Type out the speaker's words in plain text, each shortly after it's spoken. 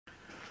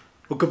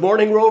Well, good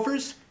morning,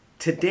 Rovers.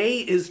 Today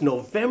is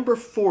November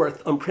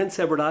 4th on Prince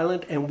Edward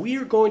Island, and we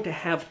are going to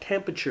have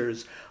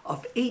temperatures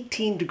of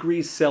 18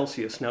 degrees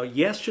Celsius. Now,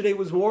 yesterday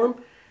was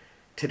warm,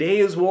 today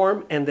is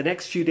warm, and the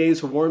next few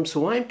days are warm,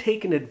 so I'm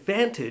taking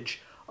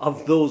advantage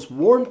of those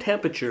warm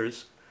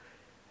temperatures,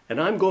 and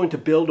I'm going to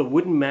build a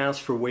wooden mast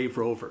for Wave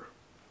Rover.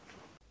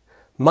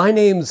 My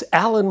name's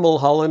Alan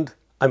Mulholland.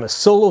 I'm a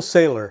solo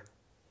sailor,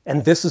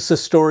 and this is the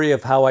story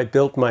of how I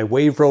built my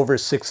Wave Rover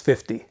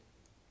 650.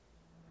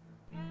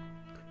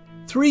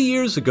 3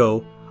 years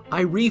ago,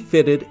 I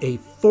refitted a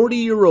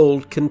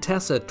 40-year-old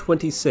Contessa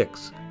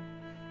 26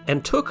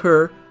 and took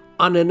her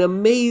on an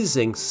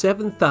amazing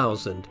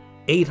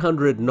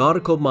 7,800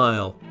 nautical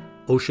mile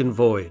ocean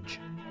voyage.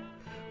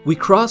 We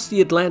crossed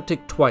the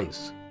Atlantic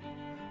twice,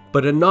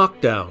 but a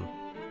knockdown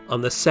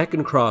on the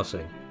second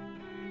crossing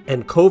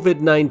and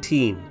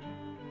COVID-19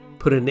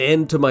 put an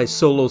end to my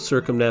solo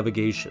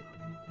circumnavigation.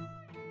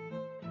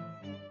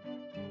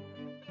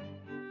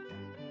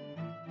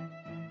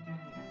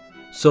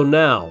 So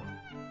now,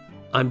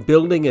 I'm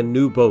building a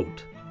new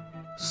boat,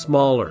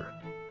 smaller,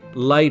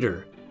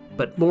 lighter,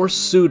 but more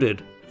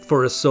suited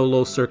for a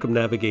solo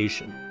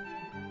circumnavigation.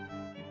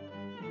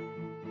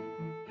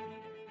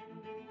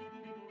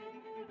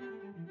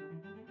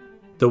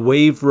 The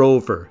Wave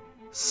Rover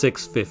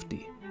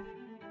 650.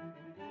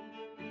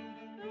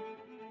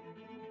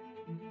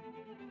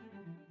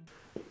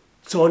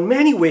 So in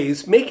many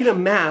ways, making a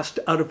mast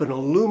out of an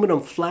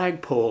aluminum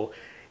flagpole,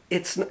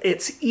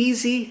 it's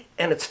easy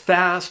and it's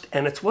fast,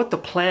 and it's what the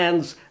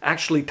plans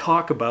actually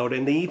talk about,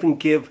 and they even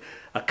give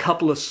a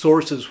couple of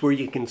sources where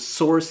you can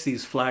source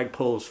these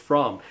flagpoles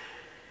from.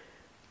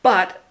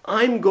 But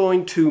I'm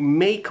going to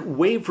make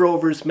Wave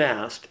Rover's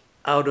mast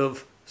out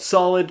of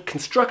solid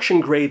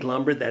construction grade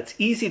lumber that's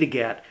easy to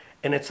get,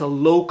 and it's a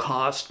low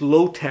cost,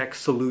 low tech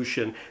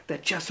solution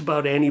that just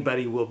about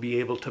anybody will be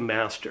able to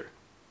master.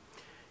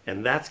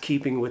 And that's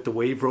keeping with the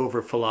Wave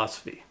Rover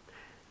philosophy.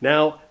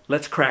 Now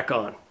let's crack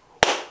on.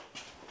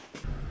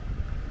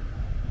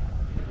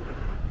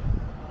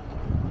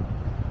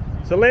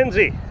 So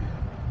Lindsay,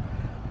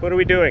 what are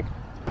we doing?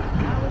 We're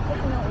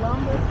picking out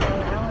lumber for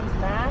Alan's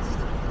mast,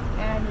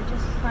 and we're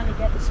just trying to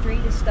get the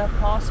straightest stuff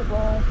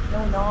possible.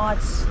 No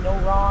knots, no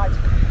rot,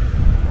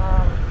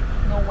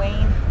 no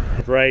wane.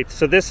 Right,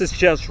 so this is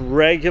just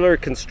regular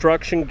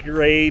construction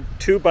grade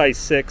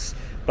 2x6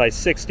 by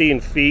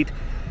 16 feet.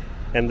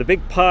 And the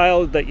big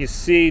pile that you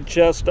see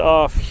just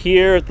off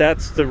here,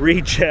 that's the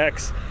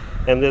rejects.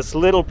 And this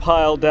little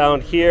pile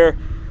down here,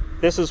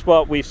 this is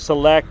what we've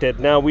selected.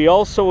 Now we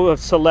also have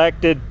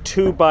selected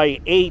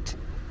 2x8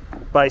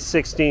 by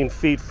 16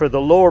 feet for the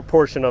lower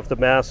portion of the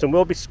mast, and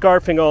we'll be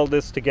scarfing all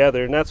this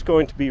together, and that's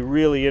going to be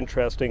really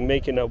interesting,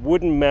 making a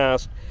wooden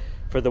mast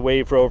for the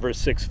Wave Rover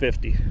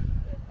 650.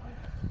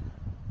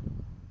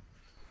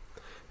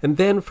 And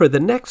then for the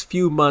next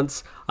few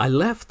months, I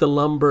left the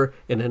lumber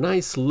in a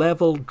nice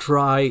level,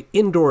 dry,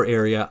 indoor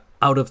area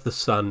out of the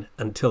sun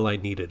until I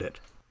needed it.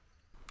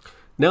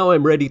 Now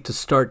I'm ready to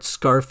start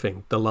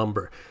scarfing the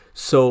lumber.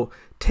 So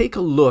take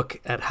a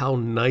look at how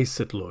nice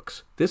it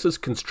looks. This is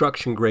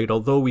construction grade,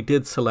 although we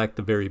did select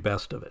the very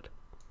best of it.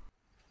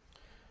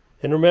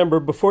 And remember,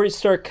 before you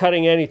start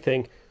cutting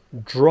anything,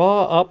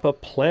 draw up a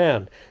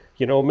plan.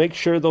 You know, make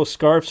sure those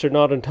scarves are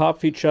not on top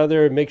of each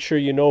other, and make sure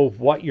you know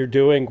what you're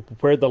doing,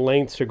 where the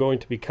lengths are going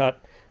to be cut.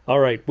 All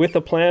right, with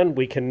a plan,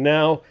 we can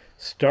now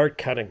start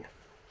cutting.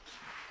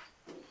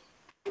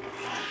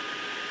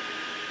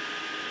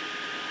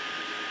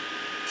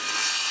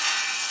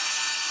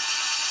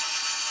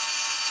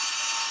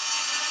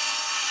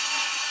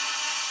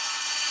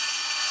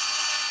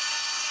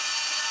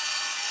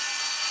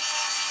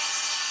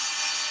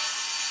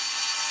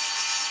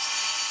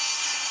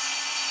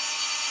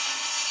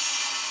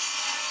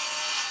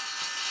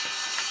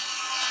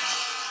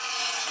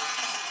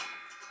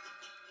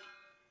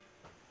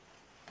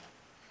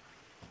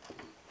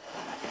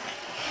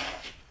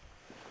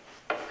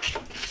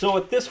 So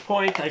at this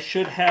point, I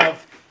should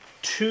have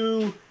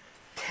two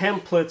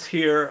templates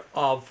here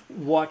of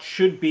what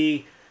should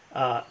be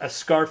a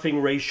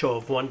scarfing ratio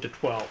of 1 to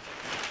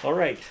 12. All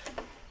right.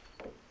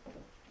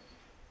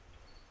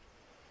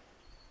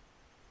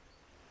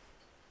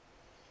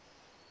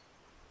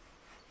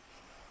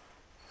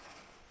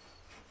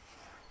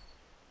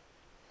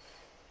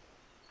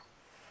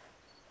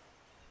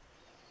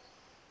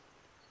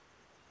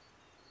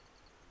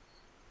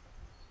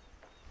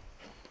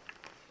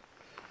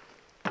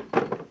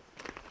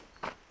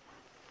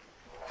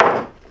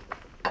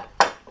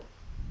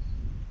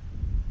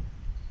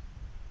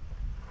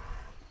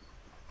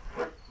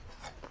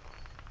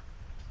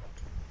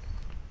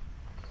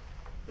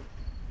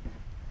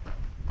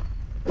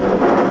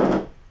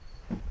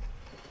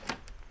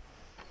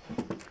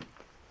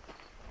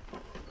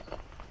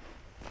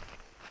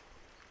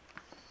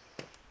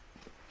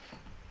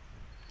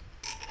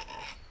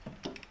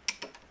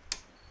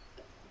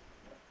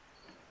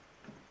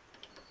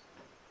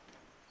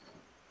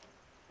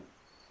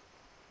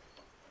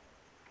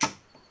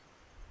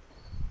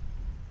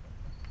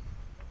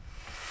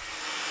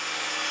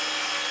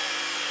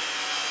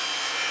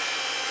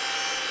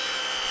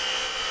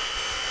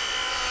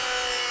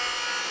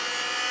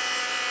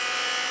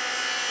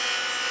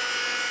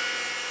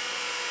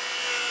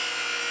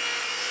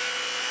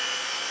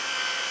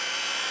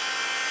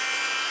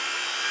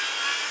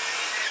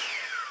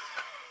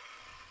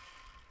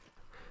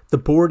 The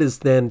board is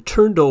then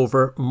turned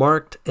over,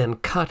 marked,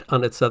 and cut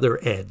on its other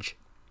edge.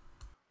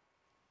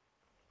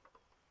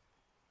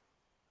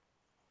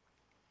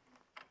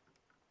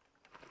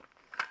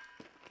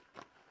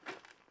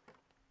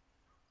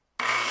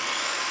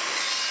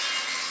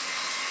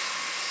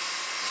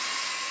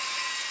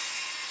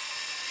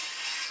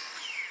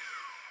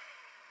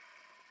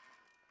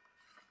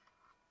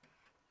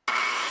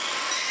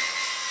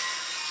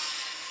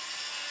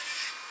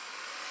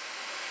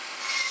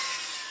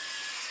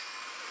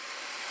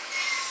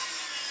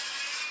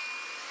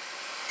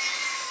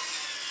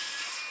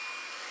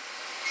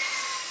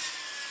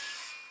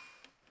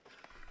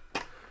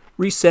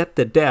 Reset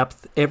the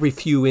depth every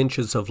few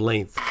inches of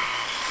length.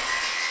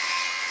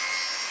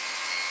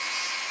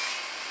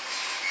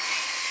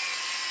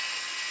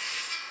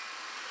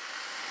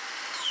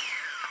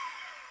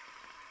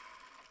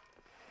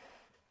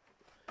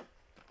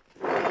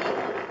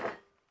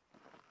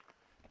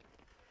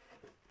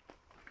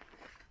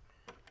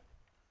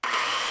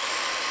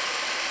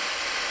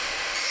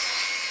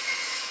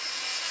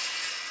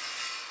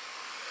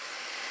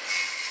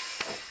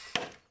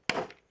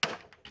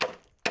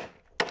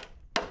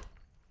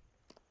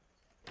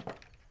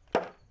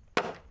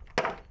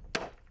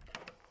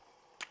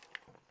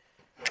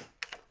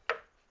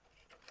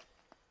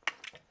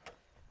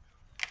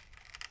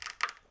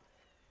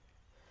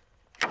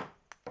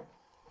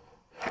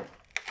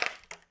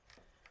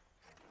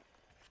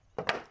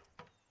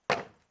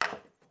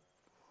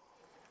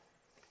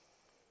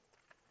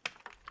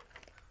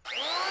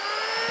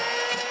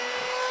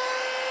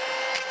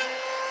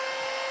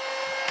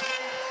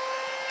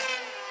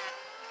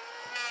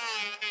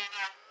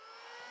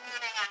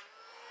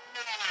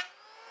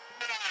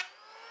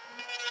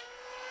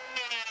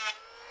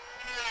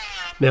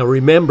 Now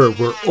remember,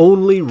 we're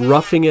only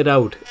roughing it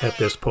out at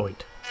this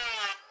point.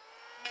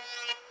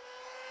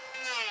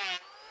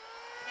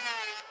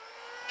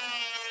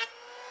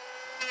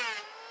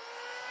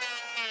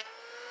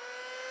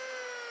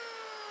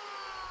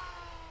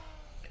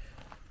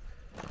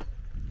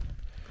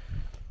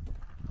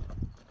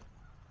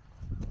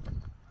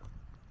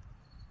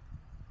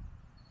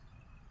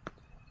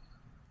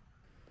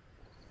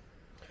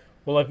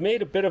 Well, I've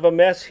made a bit of a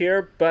mess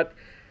here, but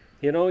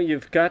you know,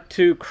 you've got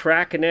to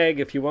crack an egg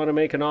if you want to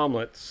make an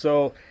omelet.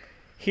 So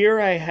here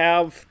I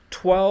have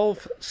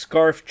 12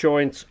 scarf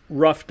joints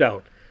roughed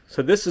out.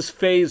 So this is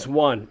phase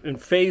 1. In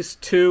phase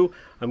 2,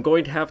 I'm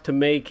going to have to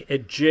make a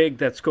jig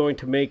that's going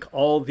to make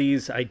all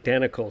these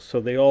identical,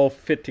 so they all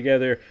fit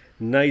together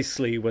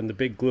nicely when the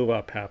big glue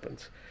up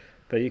happens.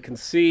 But you can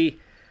see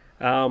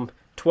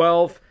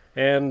 12,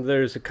 and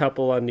there's a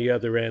couple on the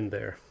other end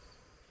there.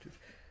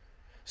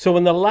 So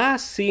in the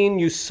last scene,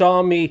 you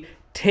saw me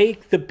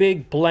take the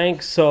big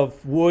blanks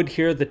of wood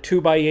here, the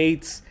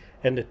 2x8s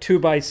and the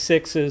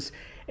 2x6s,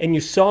 and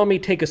you saw me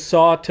take a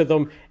saw to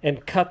them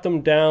and cut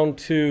them down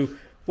to,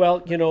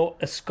 well, you know,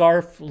 a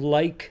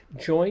scarf-like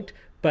joint,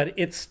 but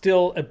it's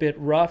still a bit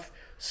rough.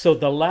 So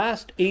the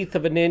last 1/8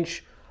 of an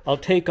inch I'll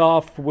take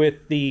off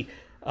with the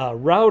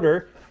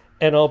router,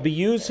 and I'll be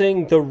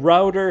using the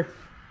router,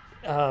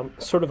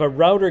 sort of a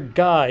router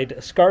guide,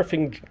 a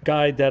scarfing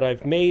guide that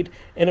I've made.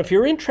 And if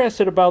you're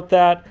interested about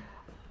that,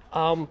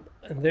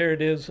 and there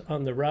it is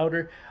on the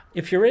router.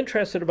 If you're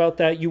interested about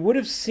that, you would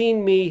have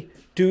seen me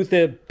do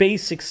the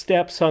basic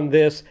steps on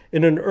this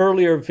in an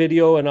earlier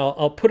video, and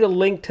I'll put a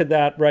link to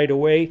that right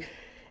away.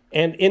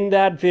 And in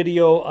that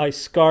video, I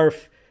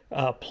scarf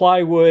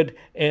plywood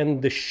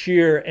and the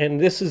shear,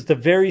 and this is the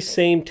very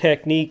same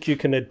technique. You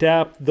can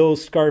adapt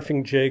those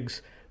scarfing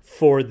jigs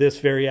for this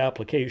very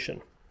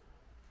application.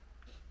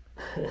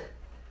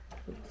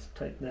 Let's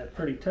tighten that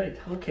pretty tight.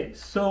 Okay,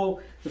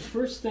 so the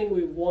first thing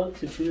we want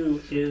to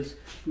do is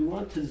we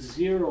want to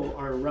zero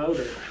our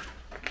router.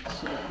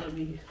 So let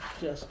me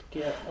just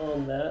get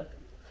on that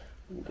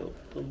and go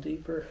a little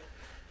deeper.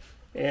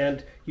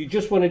 And you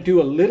just want to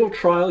do a little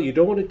trial. You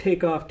don't want to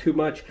take off too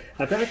much.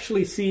 I've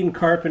actually seen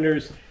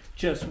carpenters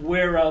just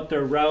wear out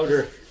their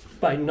router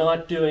by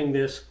not doing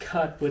this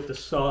cut with the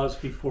saws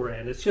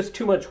beforehand. It's just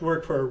too much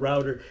work for a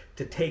router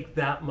to take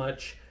that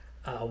much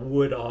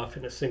wood off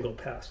in a single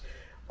pass.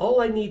 All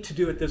I need to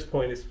do at this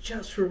point is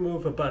just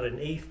remove about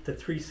 1/8 to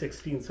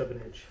 3/16 of an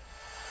inch.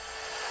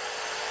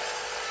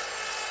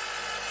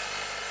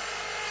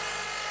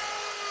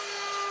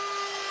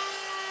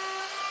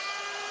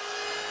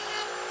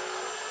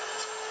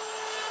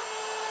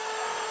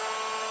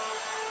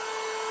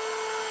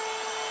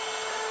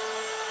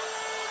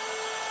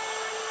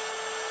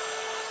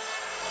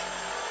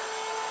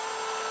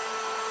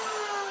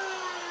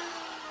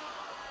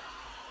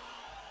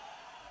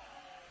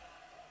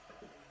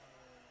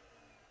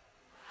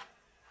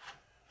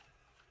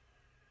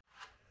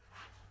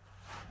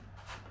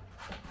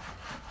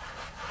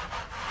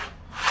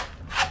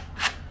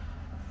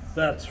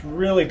 That's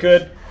really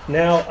good.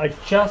 Now I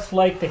just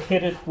like to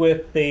hit it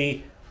with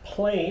the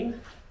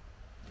plane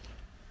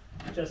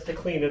just to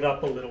clean it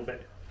up a little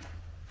bit.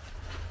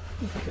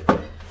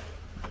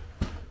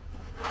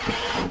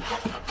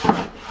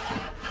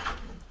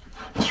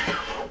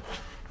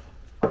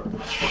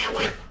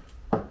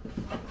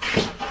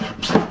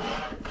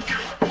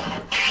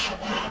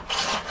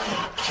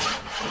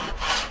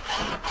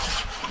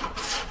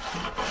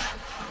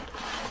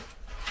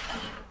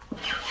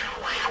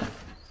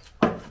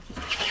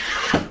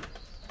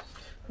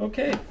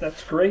 Okay,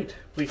 that's great.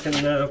 We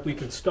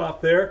can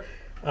stop there.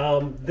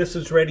 This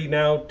is ready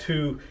now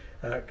to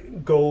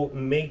go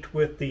mate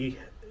with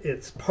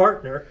its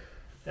partner.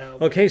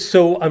 Okay,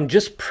 so I'm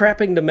just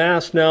prepping the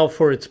mast now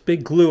for its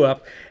big glue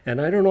up, and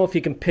I don't know if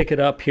you can pick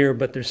it up here,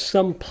 but there's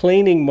some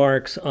planing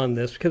marks on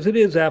this because it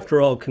is, after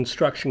all,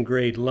 construction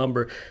grade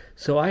lumber.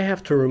 So I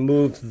have to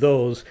remove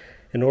those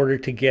in order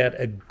to get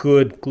a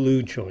good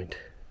glue joint.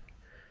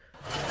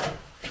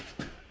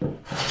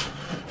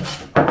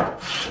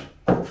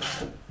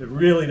 It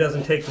really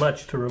doesn't take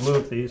much to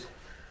remove these.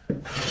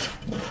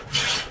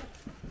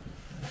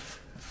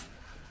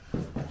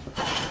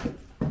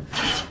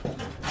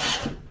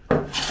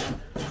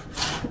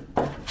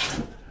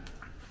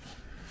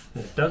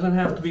 It doesn't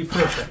have to be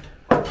perfect.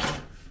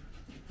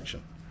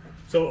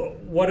 So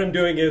what I'm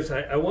doing is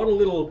I want a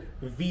little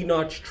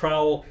V-notch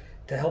trowel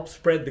to help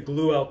spread the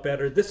glue out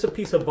better. This is a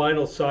piece of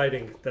vinyl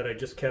siding that I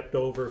just kept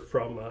over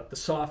from the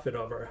soffit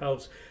of our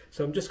house.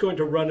 So I'm just going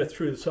to run it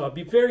through the saw.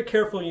 Be very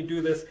careful when you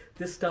do this.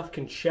 This stuff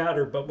can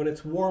shatter, but when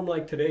it's warm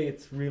like today,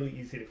 it's really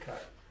easy to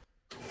cut.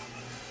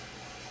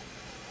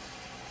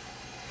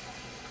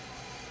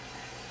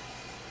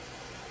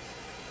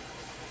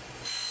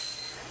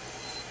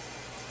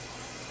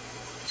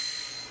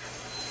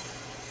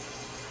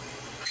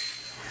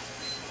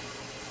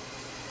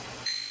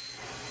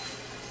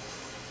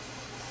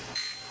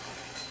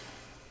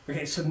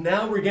 Okay, so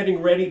now we're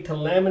getting ready to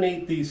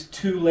laminate these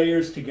 2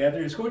 layers together.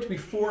 There's going to be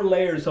 4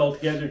 layers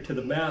altogether to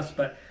the mast,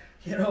 but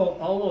you know,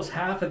 almost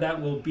half of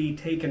that will be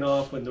taken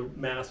off when the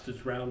mast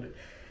is rounded.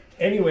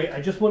 Anyway,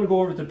 I just want to go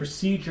over the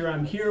procedure.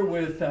 I'm here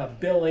with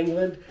Bill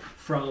England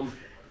from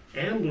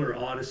Ambler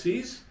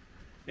Odysseys,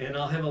 and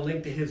I'll have a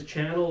link to his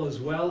channel as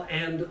well,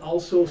 and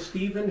also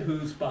Stephen,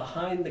 who's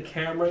behind the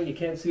camera. You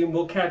can't see him.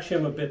 We'll catch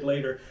him a bit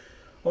later.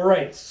 All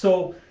right,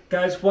 so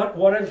guys,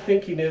 what I'm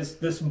thinking is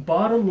this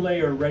bottom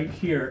layer right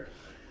here,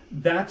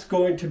 that's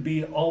going to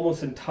be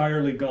almost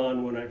entirely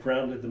gone when I've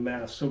rounded the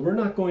mast. So we're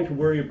not going to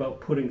worry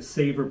about putting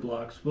saver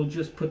blocks. We'll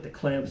just put the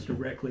clamps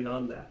directly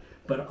on that.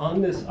 But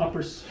on this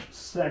upper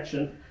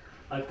section,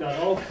 I've got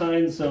all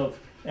kinds of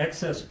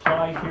excess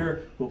ply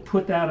here. We'll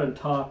put that on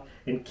top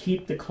and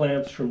keep the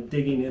clamps from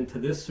digging into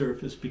this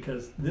surface,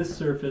 because this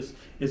surface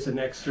is the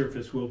next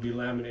surface we'll be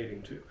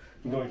laminating to.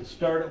 I'm going to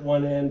start at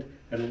one end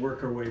and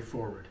work our way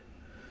forward.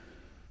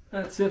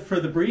 That's it for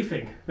the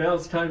briefing. Now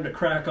it's time to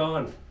crack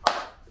on.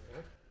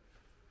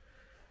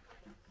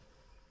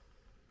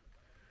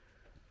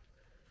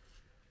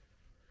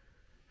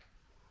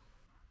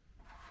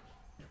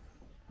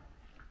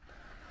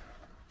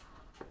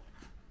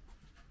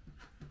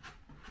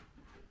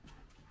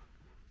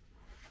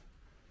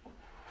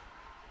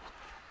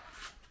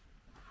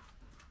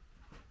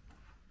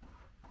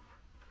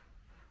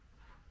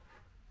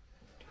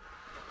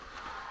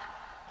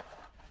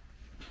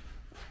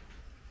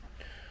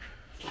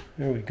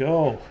 There we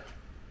go.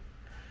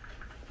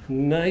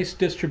 Nice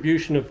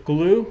distribution of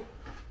glue.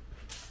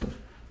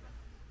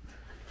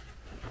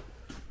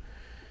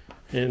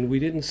 And we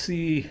didn't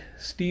see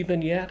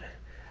Stephen yet.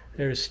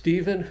 There's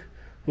Stephen.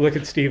 Look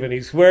at Stephen.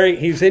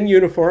 He's in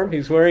uniform.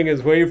 He's wearing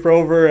his Wave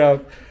Rover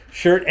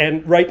shirt,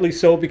 and rightly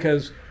so,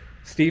 because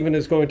Stephen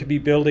is going to be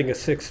building a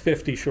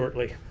 650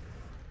 shortly.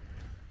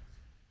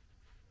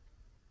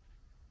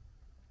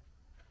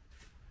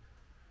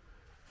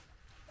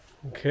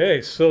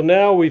 Okay, so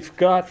now we've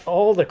got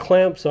all the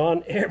clamps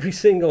on, every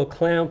single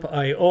clamp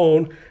I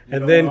own,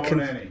 and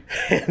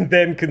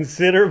then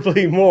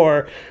considerably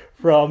more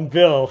from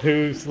Bill,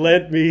 who's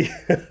lent me,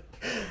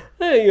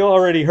 you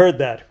already heard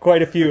that,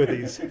 quite a few of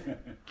these.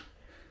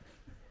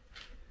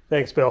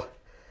 Thanks, Bill.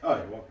 Oh,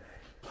 you're welcome.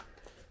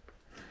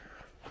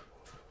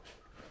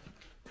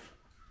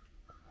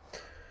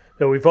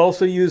 Now we've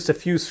also used a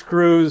few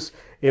screws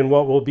in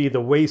what will be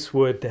the waste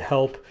wood to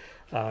help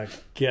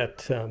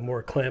get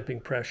more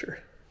clamping pressure.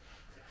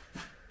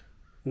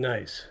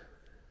 Nice.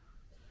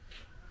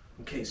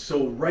 Okay,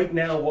 so right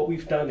now what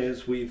we've done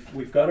is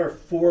we've got our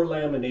 4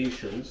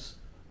 laminations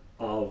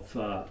of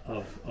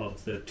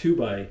the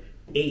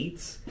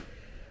 2x8s.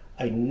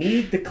 I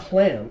need the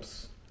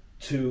clamps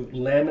to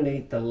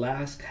laminate the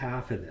last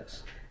half of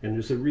this, and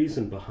there's a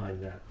reason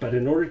behind that. But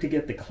in order to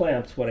get the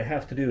clamps, what I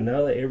have to do,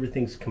 now that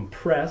everything's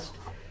compressed,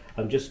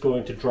 I'm just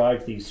going to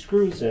drive these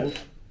screws in.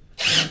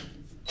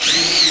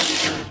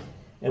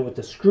 And with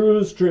the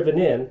screws driven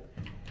in,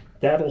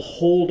 that'll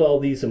hold all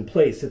these in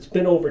place. It's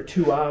been over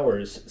 2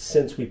 hours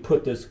since we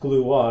put this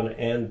glue on,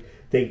 and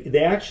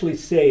they actually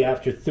say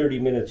after 30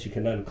 minutes you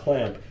can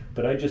unclamp,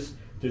 but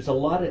there's a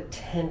lot of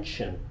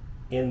tension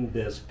in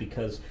this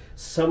because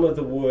some of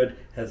the wood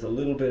has a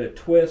little bit of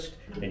twist,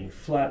 and you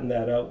flatten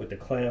that out with the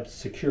clamps,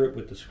 secure it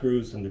with the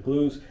screws and the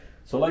glues.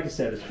 So like I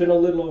said, it's been a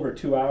little over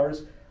 2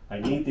 hours. I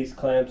need these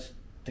clamps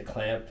to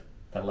clamp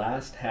the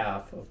last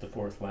half of the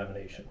 4th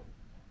lamination.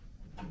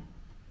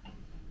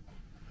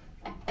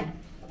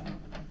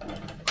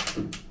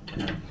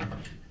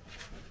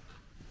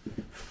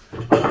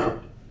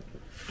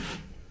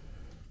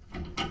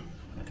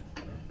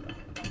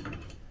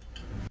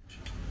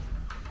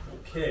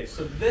 Okay,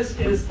 so this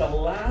is the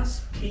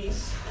last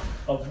piece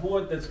of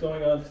wood that's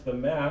going onto the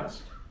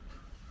mast.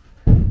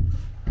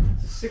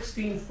 It's a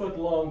 16-foot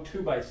long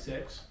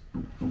 2x6.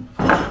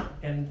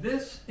 And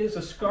this is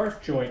a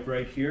scarf joint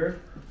right here.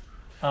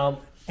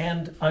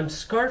 And I'm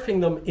scarfing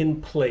them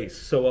in place.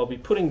 So I'll be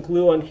putting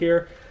glue on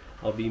here.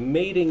 I'll be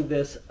mating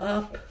this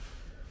up.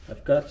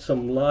 I've got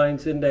some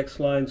lines, index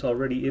lines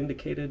already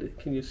indicated.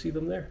 Can you see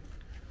them there?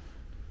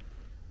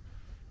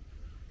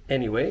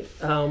 Anyway,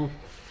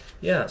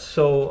 yeah,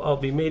 so I'll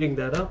be mating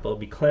that up. I'll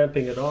be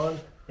clamping it on.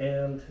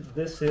 And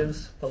this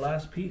is the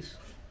last piece.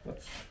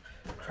 Let's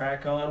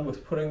crack on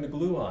with putting the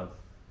glue on.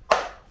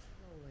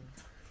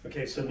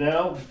 Okay, so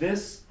now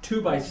this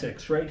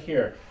 2x6 right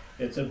here,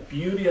 it's a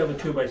beauty of a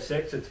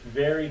 2x6. It's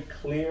very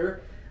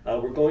clear.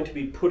 We're going to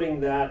be putting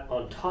that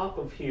on top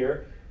of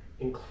here,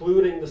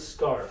 including the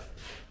scarf.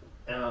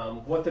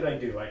 What did I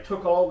do? I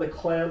took all the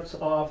clamps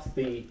off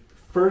the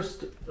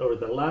first or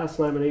the last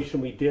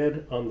lamination we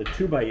did on the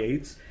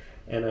 2x8s,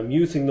 and I'm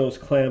using those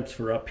clamps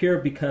for up here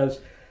because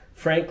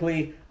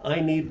frankly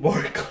I need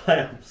more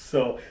clamps,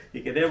 so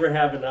you can never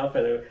have enough.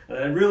 And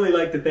I'd really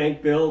like to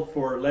thank Bill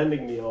for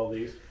lending me all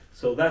these.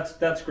 So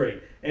that's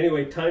great.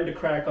 Anyway, time to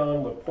crack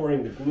on with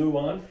pouring the glue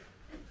on.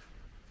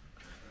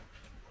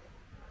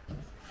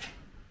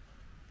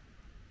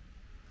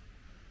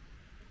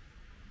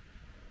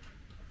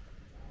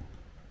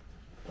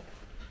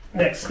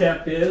 Next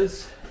step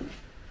is,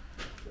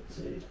 let's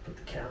see, put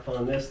the cap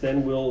on this,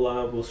 then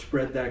we'll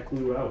spread that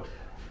glue out.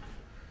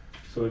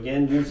 So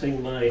again,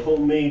 using my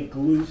homemade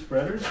glue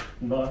spreader,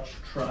 notch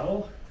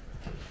trowel.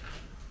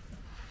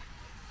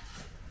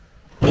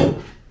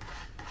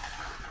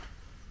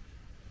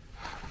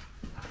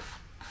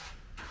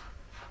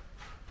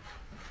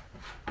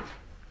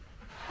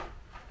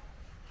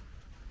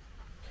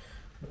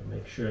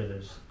 Make sure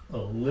there's a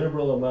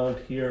liberal amount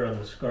here on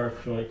the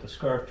scarf joint. The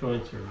scarf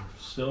joints are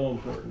so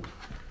important.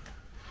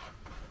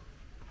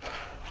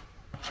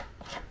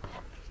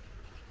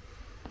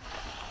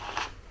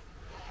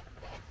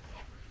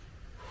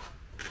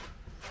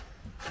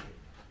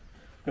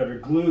 Got our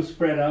glue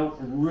spread out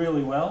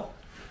really well.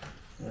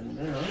 And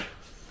now,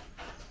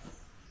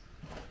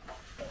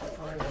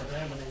 final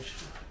lamination.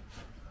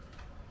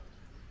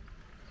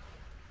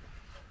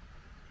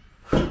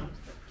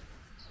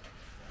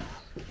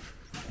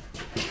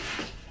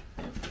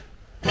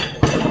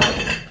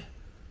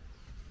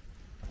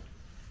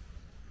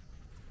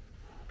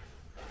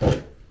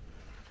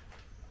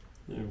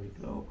 There we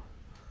go.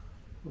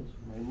 Those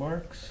are my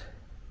marks.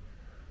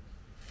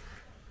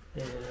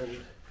 And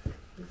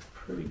it's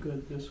pretty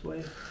good this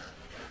way.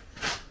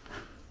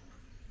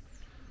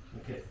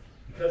 Okay,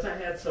 because I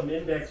had some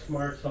index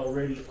marks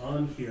already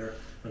on here,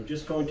 I'm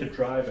just going to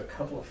drive a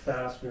couple of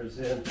fasteners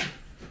in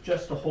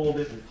just to hold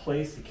it in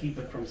place to keep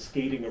it from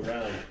skating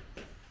around.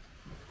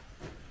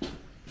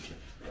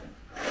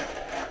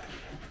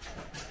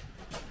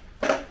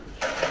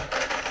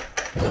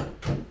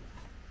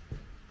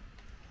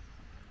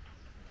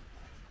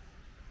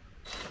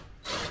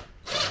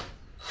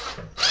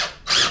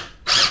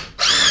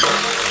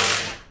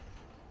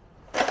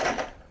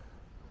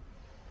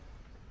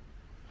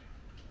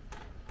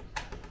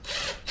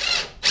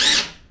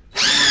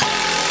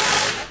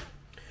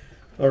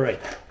 All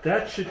right,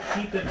 that should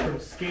keep it from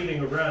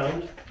skating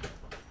around.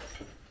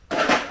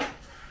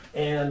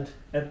 And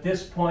at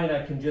this point,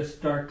 I can just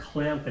start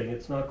clamping.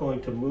 It's not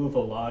going to move a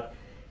lot.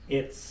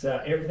 It's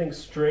everything's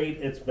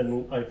straight.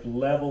 I've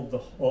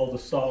leveled all the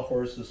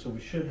sawhorses, so we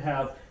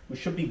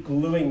should be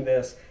gluing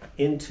this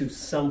into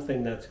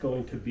something that's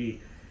going to be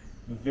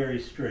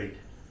very straight.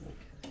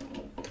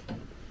 Okay.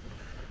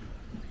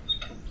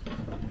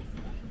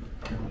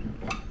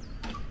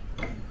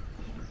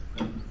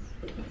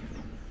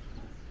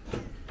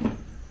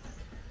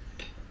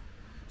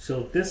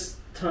 So this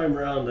time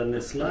around on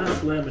this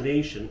last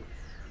lamination,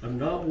 I'm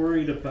not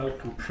worried about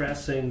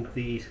compressing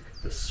the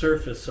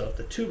surface of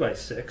the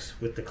 2x6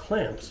 with the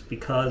clamps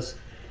because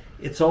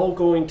it's all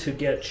going to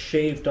get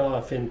shaved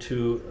off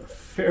into a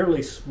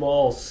fairly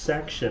small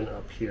section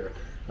up here.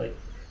 Like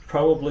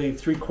probably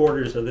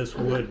 3/4 of this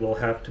wood will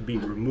have to be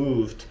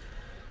removed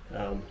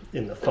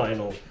in the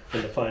final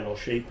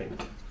shaping.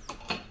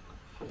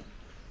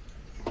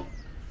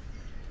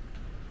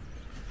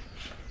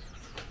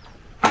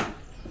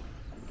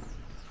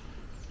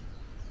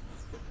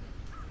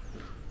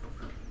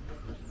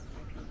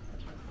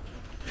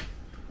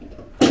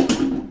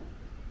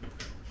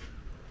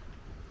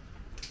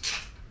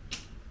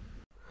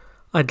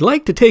 I'd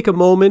like to take a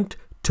moment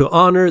to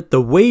honor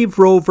the Wave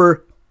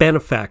Rover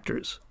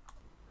benefactors.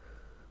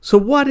 So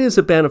what is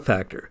a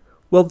benefactor?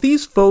 Well,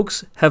 these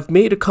folks have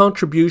made a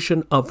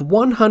contribution of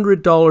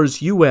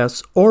 $100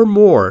 US or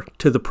more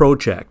to the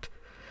project,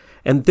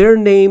 and their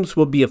names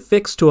will be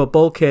affixed to a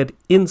bulkhead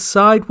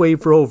inside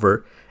Wave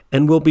Rover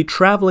and will be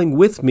traveling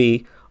with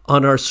me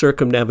on our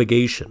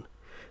circumnavigation.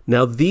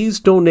 Now, these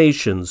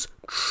donations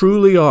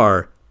truly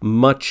are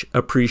much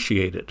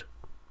appreciated.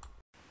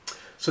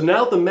 So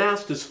now the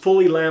mast is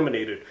fully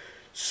laminated.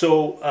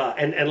 So,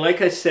 and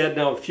like I said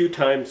now a few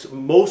times,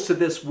 most of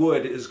this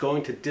wood is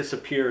going to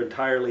disappear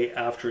entirely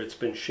after it's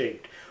been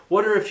shaped.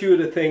 What are a few of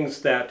the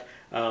things that,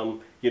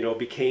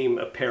 became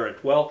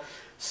apparent? Well,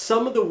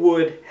 some of the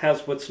wood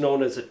has what's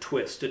known as a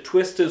twist. A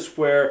twist is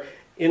where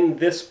in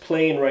this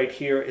plane right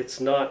here, it's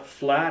not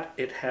flat,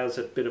 it has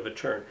a bit of a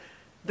turn.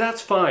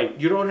 That's fine.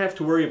 You don't have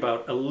to worry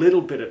about a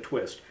little bit of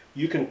twist.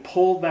 You can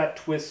pull that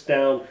twist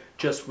down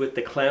just with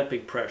the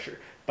clamping pressure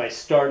by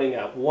starting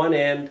at one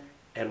end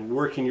and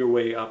working your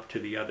way up to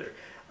the other.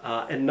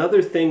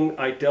 Another thing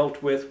I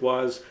dealt with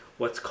was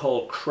what's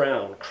called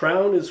crown.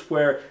 Crown is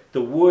where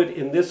the wood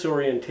in this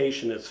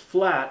orientation is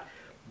flat,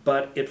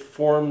 but it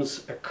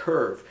forms a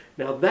curve.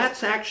 Now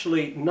that's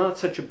actually not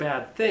such a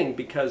bad thing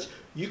because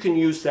you can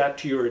use that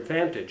to your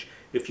advantage.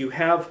 If you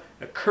have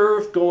a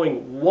curve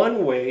going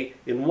one way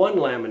in one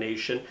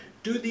lamination,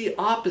 do the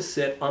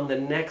opposite on the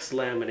next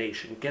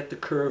lamination. Get the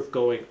curve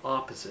going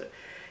opposite.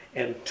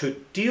 And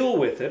to deal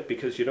with it,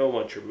 because you don't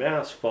want your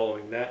mast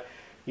following that,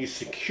 you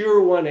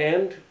secure one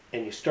end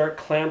and you start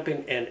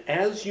clamping, and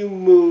as you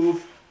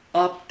move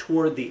up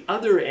toward the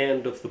other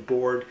end of the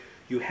board,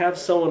 you have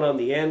someone on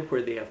the end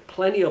where they have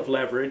plenty of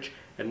leverage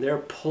and they're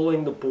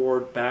pulling the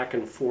board back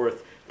and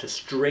forth to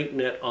straighten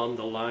it on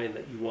the line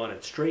that you want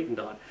it straightened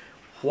on.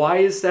 Why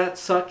is that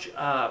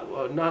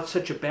not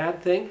such a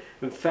bad thing?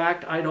 In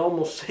fact, I'd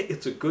almost say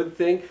it's a good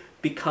thing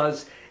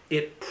because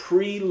it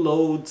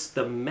preloads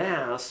the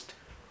mast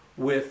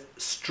with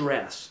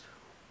stress.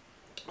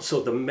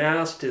 So the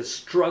mast is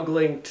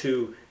struggling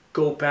to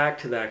go back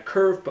to that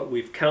curve, but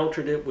we've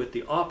countered it with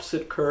the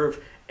opposite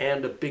curve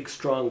and a big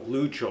strong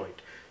glue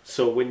joint.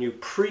 So when you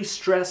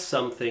pre-stress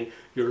something,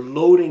 you're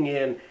loading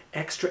in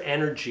extra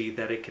energy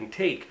that it can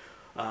take.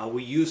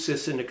 We use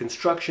this in the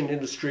construction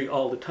industry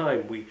all the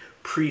time. We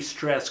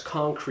pre-stress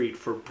concrete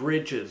for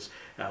bridges.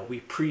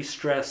 We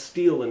pre-stress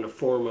steel in the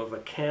form of a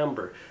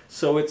camber.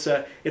 So it's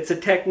a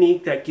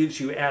technique that gives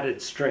you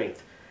added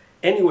strength.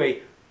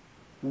 Anyway,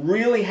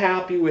 really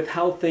happy with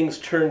how things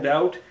turned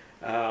out.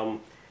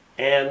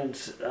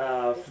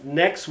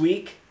 Next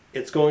week,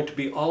 it's going to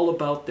be all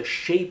about the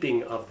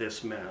shaping of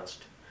this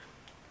mast.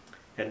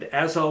 And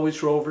as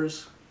always,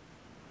 Rovers,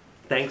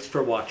 thanks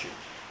for watching.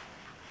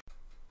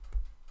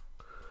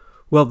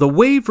 Well, the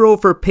Wave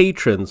Rover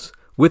patrons,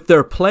 with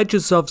their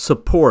pledges of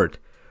support,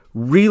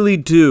 really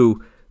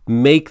do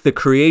make the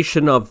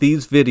creation of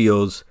these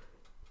videos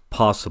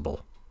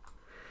possible.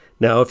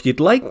 Now, if you'd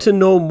like to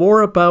know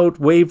more about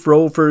Wave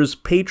Rover's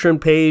patron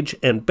page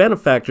and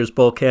Benefactors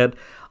Bulkhead,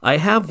 I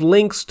have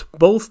links to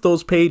both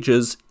those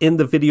pages in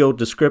the video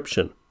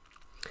description.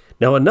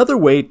 Now, another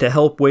way to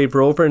help Wave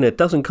Rover, and it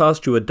doesn't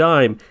cost you a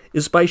dime,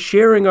 is by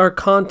sharing our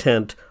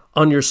content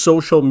on your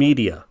social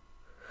media.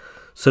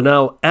 So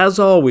now, as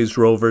always,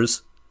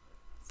 Rovers,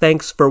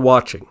 thanks for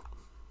watching.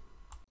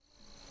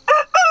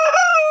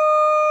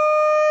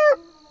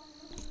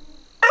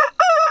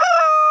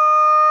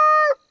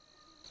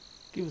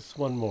 Give us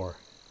one more.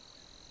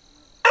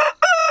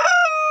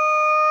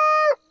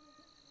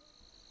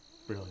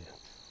 Brilliant.